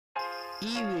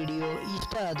ಈ ವಿಡಿಯೋ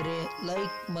ಇಷ್ಟ ಆದರೆ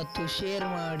ಲೈಕ್ ಮತ್ತು ಶೇರ್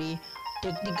ಮಾಡಿ,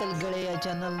 ಟೆಕ್ನಿಕಲ್ ಗೆಳೆಯ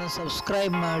ಚಾನಲ್ನ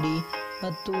ಸಬ್ಸ್ಕ್ರೈಬ್ ಮಾಡಿ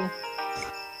ಮತ್ತು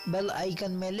ಬೆಲ್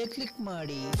ಐಕನ್ ಮೇಲೆ ಕ್ಲಿಕ್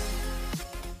ಮಾಡಿ.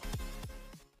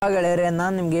 ಗೆಳೆಯರೆ,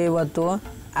 ನಾನು ನಿಮಗೆ ಇವತ್ತು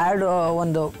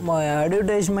ಒಂದು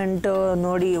ಅಡ್ವರ್ಟೈಸ್ಮೆಂಟ್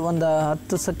ನೋಡಿ, ಒಂದು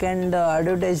 10 ಸೆಕೆಂಡ್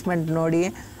ಅಡ್ವರ್ಟೈಸ್ಮೆಂಟ್ ನೋಡಿ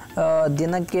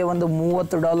ದಿನಕ್ಕೆ ಒಂದು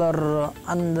 $30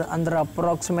 ಅಂದ್ರೆ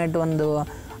ಅಪ್ರಾಕ್ಸಿಮೇಟ್ ಒಂದು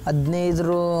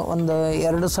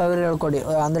 2,000 ಹೇಳ್ಕೊಡಿ.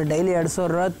 ಅಂದರೆ ಡೈಲಿ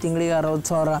 2,000, ತಿಂಗಳಿಗೆ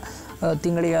 60,000,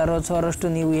 ತಿಂಗಳಿಗೆ 60,000 ಅಷ್ಟು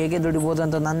ನೀವು ಹೇಗೆ ದುಡಿಬೋದು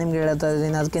ಅಂತ ನಾನು ನಿಮ್ಗೆ ಹೇಳ್ತಾ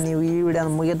ಇದ್ದೀನಿ. ಅದಕ್ಕೆ ನೀವು ಈ ವಿಡಿಯೋನ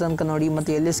ಮುಗಿಯೋ ತನಕ ನೋಡಿ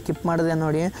ಮತ್ತು ಎಲ್ಲಿ ಸ್ಕಿಪ್ ಮಾಡಿದೆ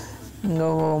ನೋಡಿ.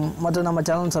 ಮತ್ತು ನಮ್ಮ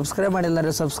ಚಾನಲ್ ಸಬ್ಸ್ಕ್ರೈಬ್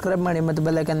ಮಾಡಿಲ್ಲ ಸಬ್ಸ್ಕ್ರೈಬ್ ಮಾಡಿ ಮತ್ತು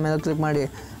ಬೆಲ್ ಐಕನ್ ಮೇಲೆ ಕ್ಲಿಕ್ ಮಾಡಿ.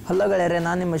 ಹಲೋ ಗೆಳೆಯರೆ,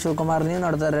 ನಾನು ನಿಮ್ಮ ಶಿವಕುಮಾರ್, ನೀವು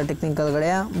ನೋಡ್ತಾ ಇದ್ದಾರೆ ಟೆಕ್ನಿಕಲ್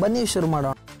ಗೆಳೆಯ. ಬನ್ನಿ ಶುರು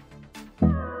ಮಾಡೋಣ.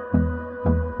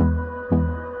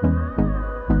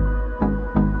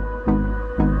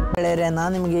 ಗೆಳೆಯರೆ,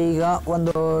 ನಾನು ನಿಮಗೆ ಈಗ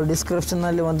ಒಂದು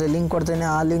ಡಿಸ್ಕ್ರಿಪ್ಷನ್ನಲ್ಲಿ ಒಂದು ಲಿಂಕ್ ಕೊಡ್ತೇನೆ.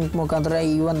 ಆ ಲಿಂಕ್ ಮುಖಾಂತರ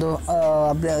ಈ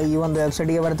ಒಂದು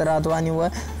ವೆಬ್ಸೈಟ್ಗೆ ಬರ್ತಾರೆ, ಅಥವಾ ನೀವು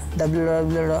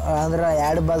www ಅಂದರೆ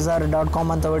adzbazar.com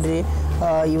ಅಂತ ಹೊಡ್ರಿ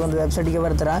ಈ ಒಂದು ವೆಬ್ಸೈಟ್ಗೆ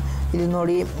ಬರ್ತಾರೆ. ಇಲ್ಲಿ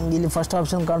ನೋಡಿ, ಇಲ್ಲಿ ಫಸ್ಟ್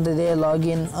ಆಪ್ಷನ್ ಕಾಣ್ತಿದೆ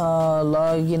ಲಾಗಿನ್.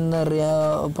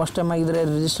 ಫಸ್ಟ್ ಟೈಮ್ ಆಗಿದ್ದರೆ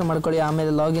ರಿಜಿಸ್ಟರ್ ಮಾಡ್ಕೊಳ್ಳಿ,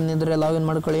 ಆಮೇಲೆ ಲಾಗಿನ್ ಇದ್ದರೆ ಲಾಗಿನ್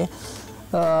ಮಾಡ್ಕೊಳ್ಳಿ.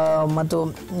 ಮತ್ತು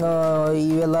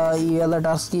ಇವೆಲ್ಲ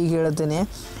ಟಾಸ್ಕ್ ಈಗ ಹೇಳ್ತೇನೆ.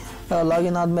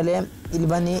 ಲಾಗಿನ್ ಆದಮೇಲೆ ಇಲ್ಲಿ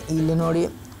ಬನ್ನಿ, ಇಲ್ಲಿ ನೋಡಿ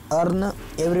ಅರ್ನ್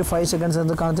ಎವ್ರಿ 5 ಸೆಕೆಂಡ್ಸ್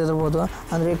ಅಂತ ಕಾಣ್ತಿರ್ಬೋದು.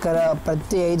 ಅಂದರೆ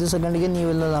ಪ್ರತಿ 5 ಸೆಕೆಂಡ್ಗೆ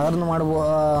ನೀವು ಅರ್ನ್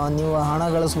ನೀವು ಹಣ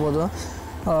ಗಳಿಸ್ಬೋದು.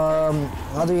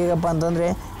 ಅದು ಹೇಗಪ್ಪ ಅಂತಂದರೆ,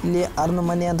 ಇಲ್ಲಿ ಅರ್ನ್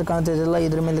ಮನಿ ಅಂತ ಕಾಣ್ತಿದ್ದಿಲ್ಲ,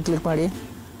 ಇದ್ರ ಮೇಲೆ ಕ್ಲಿಕ್ ಮಾಡಿ.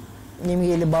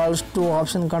 ನಿಮಗೆ ಇಲ್ಲಿ ಭಾಳಷ್ಟು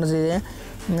ಆಪ್ಷನ್ ಕಾಣ್ತಿದೆ.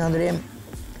 ಅಂದರೆ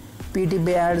PTP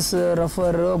ads,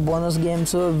 refer, bonus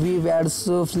games, view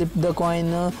ads, flip the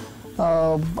coin.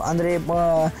 ಅಂದರೆ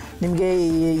ನಿಮಗೆ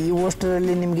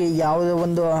ಇವಷ್ಟರಲ್ಲಿ ನಿಮಗೆ ಯಾವುದೋ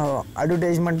ಒಂದು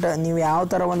ಅಡ್ವರ್ಟೈಸ್ಮೆಂಟ್, ನೀವು ಯಾವ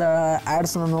ಥರ ಒಂದು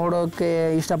ಆ್ಯಡ್ಸ್ನ ನೋಡೋಕ್ಕೆ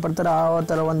ಇಷ್ಟಪಡ್ತಾರೋ ಆ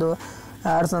ಥರ ಒಂದು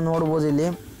ಆ್ಯಡ್ಸ್ನ ನೋಡ್ಬೋದು. ಇಲ್ಲಿ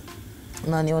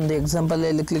ನಾನು ಈ ಒಂದು ಎಕ್ಸಾಂಪಲ್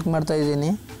ಇಲ್ಲಿ ಕ್ಲಿಕ್ ಮಾಡ್ತಾ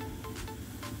ಇದ್ದೀನಿ.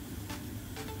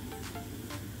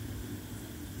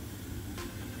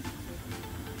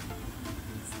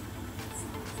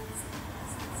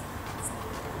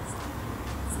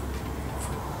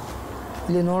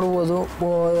 ಇಲ್ಲಿ ನೋಡ್ಬೋದು,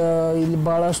 ಇಲ್ಲಿ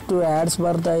ಭಾಳಷ್ಟು ಆ್ಯಡ್ಸ್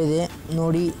ಬರ್ತಾ ಇದೆ.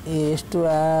 ನೋಡಿ ಎಷ್ಟು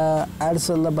ಆ್ಯಡ್ಸ್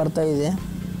ಎಲ್ಲ ಬರ್ತಾ ಇದೆ.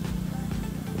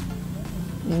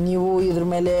 ನೀವು ಇದ್ರ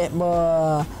ಮೇಲೆ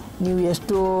ನೀವು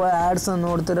ಎಷ್ಟು ಆ್ಯಡ್ಸನ್ನ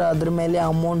ನೋಡ್ತೀರ ಅದ್ರ ಮೇಲೆ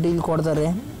ಅಮೌಂಟ್ ಇಲ್ಲಿ ಕೊಡ್ತಾರೆ.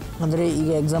 ಅಂದರೆ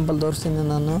ಈಗ ಎಕ್ಸಾಂಪಲ್ ತೋರಿಸ್ತೀನಿ.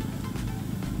 ನಾನು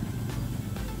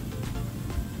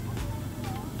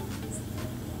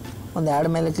ಒಂದು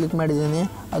ಆ್ಯಡ್ ಮೇಲೆ ಕ್ಲಿಕ್ ಮಾಡಿದ್ದೀನಿ,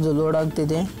 ಅದು ಲೋಡ್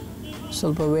ಆಗ್ತಿದೆ,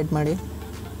 ಸ್ವಲ್ಪ ವೇಟ್ ಮಾಡಿ.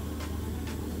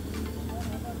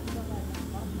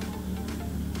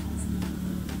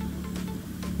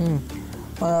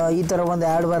 ಈ ಥರ ಒಂದು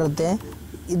ಆ್ಯಡ್ ಬರುತ್ತೆ.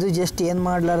 ಇದು ಜಸ್ಟ್ ಏನು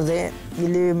ಮಾಡಲಾರ್ದೆ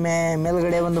ಇಲ್ಲಿ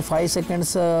ಮೇಲ್ಗಡೆ ಒಂದು 5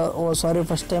 ಸೆಕೆಂಡ್ಸ್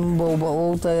ಫಸ್ಟ್ ಟೈಮ್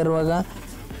ಹೋಗ್ತಾ ಇರುವಾಗ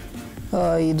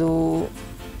ಇದು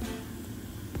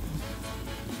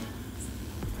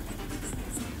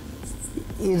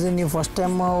ನೀವು ಫಸ್ಟ್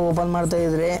ಟೈಮ್ ಓಪನ್ ಮಾಡ್ತಾ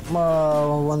ಇದ್ದರೆ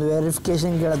ಒಂದು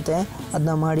ವೆರಿಫಿಕೇಷನ್ ಕೇಳುತ್ತೆ,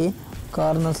 ಅದನ್ನ ಮಾಡಿ.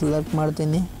 ಕಾರ್ನ ಸೆಲೆಕ್ಟ್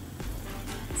ಮಾಡ್ತೀನಿ.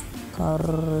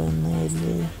 ಕಾರ್ನ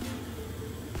ಇಲ್ಲಿ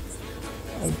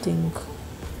ಐ ಥಿಂಕ್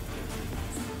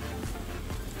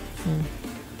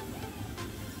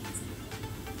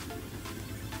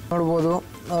ನೋಡ್ಬೋದು,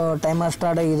 ಟೈಮರ್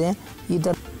ಸ್ಟಾರ್ಟ್ ಆಗಿದೆ. ಈ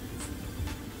ಥರ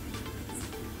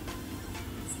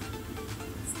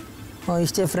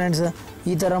ಇಷ್ಟೇ ಫ್ರೆಂಡ್ಸ್,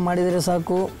 ಈ ಥರ ಮಾಡಿದರೆ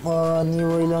ಸಾಕು.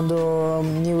 ನೀವು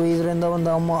ಇದರಿಂದ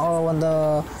ಒಂದು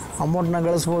ಅಮೌಂಟ್ನ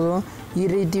ಗಳಿಸ್ಬೋದು. ಈ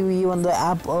ರೀತಿ ಈ ಒಂದು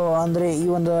ಆ್ಯಪ್ ಅಂದರೆ ಈ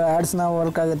ಒಂದು ಆ್ಯಡ್ಸ್ನ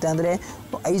ವರ್ಕ್ ಆಗುತ್ತೆ. ಅಂದರೆ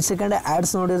 5 ಸೆಕೆಂಡ್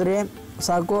ಆ್ಯಡ್ಸ್ ನೋಡಿದರೆ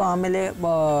ಸಾಕು. ಆಮೇಲೆ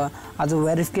ಅದು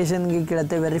ವೆರಿಫಿಕೇಷನ್ಗೆ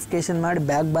ಕೇಳುತ್ತೆ. ವೆರಿಫಿಕೇಷನ್ ಮಾಡಿ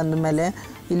ಬ್ಯಾಕ್ ಬಂದ ಮೇಲೆ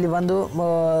ಇಲ್ಲಿ ಬಂದು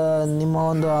ನಿಮ್ಮ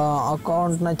ಒಂದು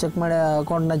ಅಕೌಂಟ್ನ ಚೆಕ್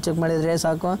ಮಾಡಿದರೆ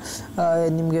ಸಾಕು,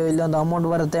 ನಿಮಗೆ ಇಲ್ಲಿ ಒಂದು ಅಮೌಂಟ್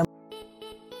ಬರುತ್ತೆ.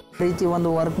 ರೀತಿ ಒಂದು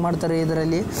ವರ್ಕ್ ಮಾಡ್ತಾರೆ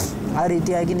ಇದರಲ್ಲಿ. ಆ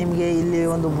ರೀತಿಯಾಗಿ ನಿಮಗೆ ಇಲ್ಲಿ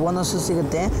ಒಂದು ಬೋನಸ್ಸು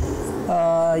ಸಿಗುತ್ತೆ.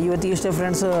 ಇವತ್ತಿಗಿಷ್ಟೇ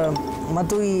ಫ್ರೆಂಡ್ಸ್.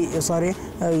 ಮತ್ತು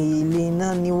ಇಲ್ಲಿ ಇನ್ನು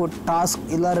ನೀವು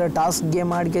ಟಾಸ್ಕ್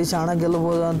ಗೇಮ್ ಆಡಿಕೆ ಹಣ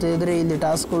ಗೆಲ್ಲಬಹುದು ಅಂತ ಇದ್ದರೆ ಇಲ್ಲಿ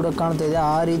ಟಾಸ್ಕ್ ಕೂಡ ಕಾಣ್ತಾ ಇದೆ.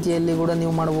 ಆ ರೀತಿಯಲ್ಲಿ ಕೂಡ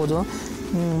ನೀವು ಮಾಡ್ಬೋದು.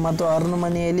 ಮತ್ತು ಅರ್ನ್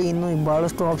ಮನಿಯಲ್ಲಿ ಇನ್ನೂ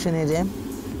ಭಾಳಷ್ಟು ಆಪ್ಷನ್ ಇದೆ.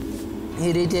 ಈ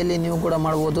ರೀತಿಯಲ್ಲಿ ನೀವು ಕೂಡ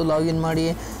ಮಾಡ್ಬೋದು. ಲಾಗಿನ್ ಮಾಡಿ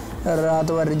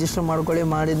ಅಥವಾ ರಿಜಿಸ್ಟರ್ ಮಾಡ್ಕೊಳ್ಳಿ.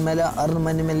 ಮಾಡಿದ ಮೇಲೆ ಅರ್ನ್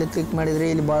ಮನಿ ಮೇಲೆ ಕ್ಲಿಕ್ ಮಾಡಿದರೆ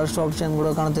ಇಲ್ಲಿ ಭಾಳಷ್ಟು ಆಪ್ಷನ್ ಕೂಡ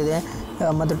ಕಾಣ್ತಿದೆ.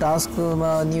 ಮತ್ತು ಟಾಸ್ಕ್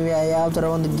ನೀವು ಯಾವ ಥರ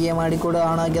ಒಂದು ಗೇಮ್ ಆಡಿ ಕೂಡ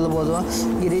ಹಣ ಗೆಲ್ಬೋದು.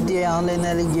 ಈ ರೀತಿ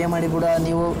ಆನ್ಲೈನಲ್ಲಿ ಗೇಮ್ ಆಡಿ ಕೂಡ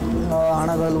ನೀವು ಹಣ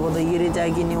ಗೆಲ್ಬೋದು. ಈ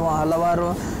ರೀತಿಯಾಗಿ ನೀವು ಹಲವಾರು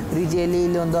ರೀತಿಯಲ್ಲಿ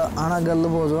ಇಲ್ಲಿ ಒಂದು ಹಣ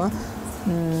ಗೆಲ್ಲಬೋದು.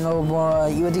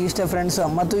 ಇವತ್ತಿಗಿಷ್ಟೇ ಫ್ರೆಂಡ್ಸ್.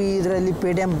 ಮತ್ತು ಇದರಲ್ಲಿ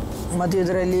ಪೇಟಿಎಮ್ ಮತ್ತು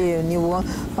ಇದರಲ್ಲಿ ನೀವು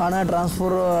ಹಣ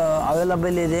ಟ್ರಾನ್ಸ್ಫರ್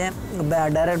ಅವೈಲಬಲ್ ಇದೆ.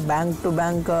 Direct bank to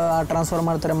bank transfer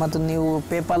ಮಾಡ್ತಾರೆ. ಮತ್ತು ನೀವು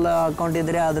ಪೇಪಾಲ್ ಅಕೌಂಟ್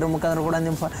ಇದ್ದರೆ ಅದ್ರ ಮುಖಾಂತರ ಕೂಡ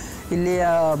ನಿಮ್ಮ ಇಲ್ಲಿ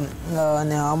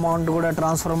ಅಮೌಂಟ್ ಕೂಡ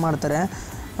ಟ್ರಾನ್ಸ್ಫರ್ ಮಾಡ್ತಾರೆ.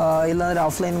 ಇಲ್ಲಾಂದರೆ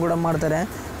ಆಫ್ಲೈನ್ ಕೂಡ ಮಾಡ್ತಾರೆ.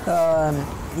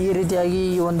 ಈ ರೀತಿಯಾಗಿ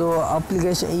ಈ ಒಂದು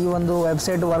ಅಪ್ಲಿಕೇಶನ್ ಈ ಒಂದು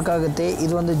ವೆಬ್ಸೈಟ್ ವರ್ಕ್ ಆಗುತ್ತೆ.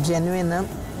 ಇದು ಒಂದು ಜೆನ್ಯೂನ್,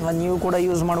 ನೀವು ಕೂಡ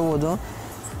ಯೂಸ್ ಮಾಡ್ಬೋದು.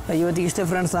 ಇವತ್ತಿಗೆ ಇಷ್ಟೇ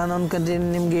ಫ್ರೆಂಡ್ಸ್. ನಾನು ಅನ್ಕೊಂತೀನಿ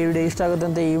ನಿಮಗೆ ಈ ವಿಡಿಯೋ ಇಷ್ಟ ಆಗುತ್ತೆ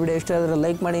ಅಂತ. ಈ ವಿಡಿಯೋ ಇಷ್ಟ ಆದರೆ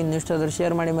ಲೈಕ್ ಮಾಡಿ, ಇನ್ನು ಇಷ್ಟ ಆದರೆ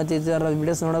ಶೇರ್ ಮಾಡಿ, ಮತ್ತು ಈ ಥರ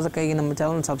ವಿಡಿಯೋಸ್ ನೋಡೋದಕ್ಕಾಗಿ ನಮ್ಮ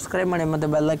ಚಾನಲ್ ಸಬ್ಸ್ಕ್ರೈಬ್ ಮಾಡಿ, ಮತ್ತು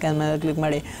ಬೆಲ್ ಐಕಾನ್ ಮೇಲೆ ಕ್ಲಿಕ್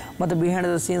ಮಾಡಿ, ಮತ್ತು behind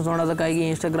the scenes ನೋಡೋದಕ್ಕಾಗಿ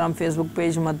Instagram, Facebook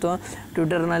page ಮತ್ತು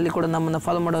ಟ್ವಿಟರ್ನಲ್ಲಿ ಕೂಡ ನಮ್ಮನ್ನು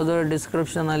ಫಾಲೋ ಮಾಡೋದು.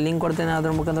 ಡಿಸ್ಕ್ರಿಪ್ಷನಲ್ಲಿ ಲಿಂಕ್ ಕೊಡ್ತೇನೆ,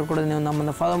 ಅದರ ಮುಖಾಂತರ ಕೂಡ ನೀವು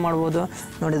ನಮ್ಮನ್ನು ಫಾಲೋ ಮಾಡ್ಬೋದು.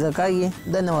 ನೋಡಿದ್ದಕ್ಕಾಗಿ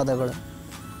ಧನ್ಯವಾದಗಳು.